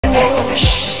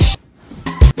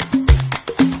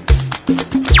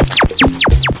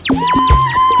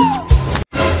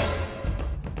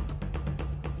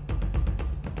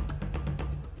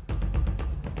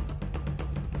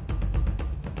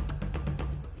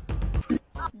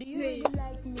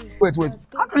Wait.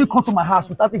 How can you come to my house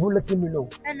without even letting me know?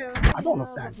 Hello. I don't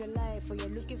understand.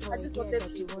 I just wanted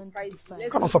to surprise you.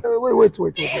 Come on, wait.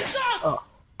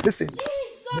 Listen,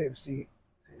 babe, see.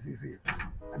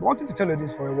 I've been wanting to tell you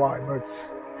this for a while, but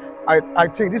I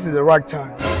think this is the right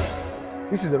time.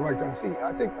 This is the right time. See,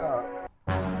 I think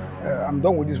I'm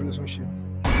done with this relationship.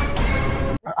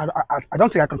 I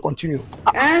don't think I can continue.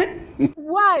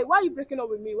 Why? Why are you breaking up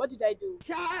with me? What did I do?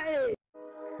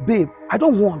 Babe, I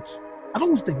don't want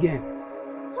it again.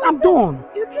 I'm done.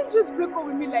 You can't just break up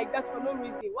with me like that for no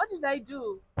reason. What did I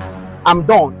do? I'm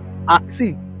done.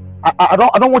 See, I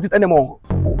don't want it anymore.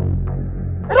 I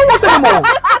don't want it anymore.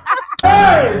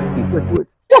 Hey! Wait.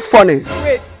 What's funny?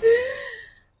 Wait.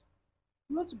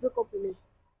 You want to break up with me?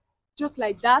 Just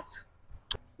like that?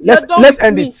 Let's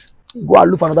end me. it. See. Go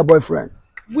and look for another boyfriend.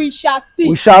 We shall see.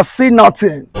 We shall see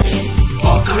nothing.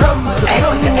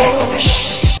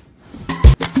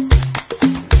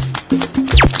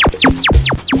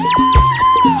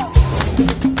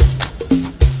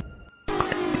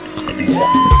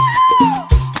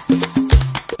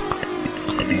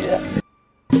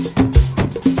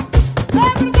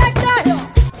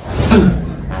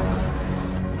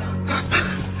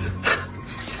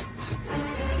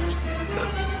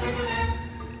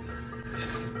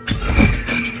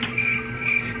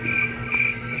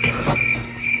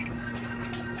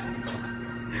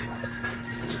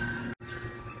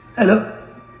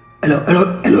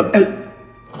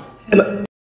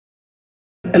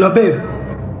 Hello, babe.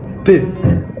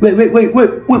 Wait,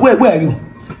 where are you?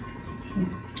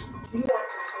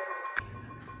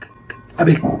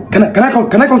 Abby, can I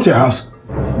come to your house?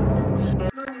 No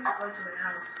need to go to my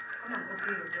house. Come and open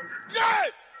your door. Yeah!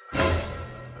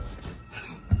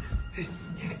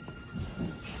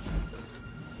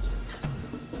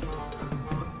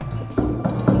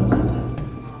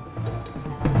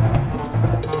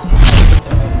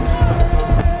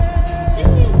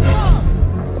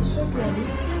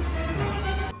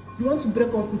 You want to break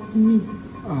up with me?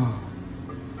 Oh,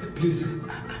 please.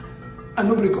 I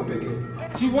don't break up again.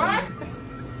 You what?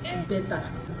 Better.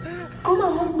 Come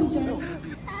on, help me, Jerry.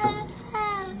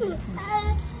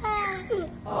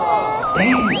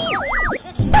 Damn.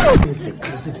 This is a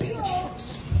crazy bitch.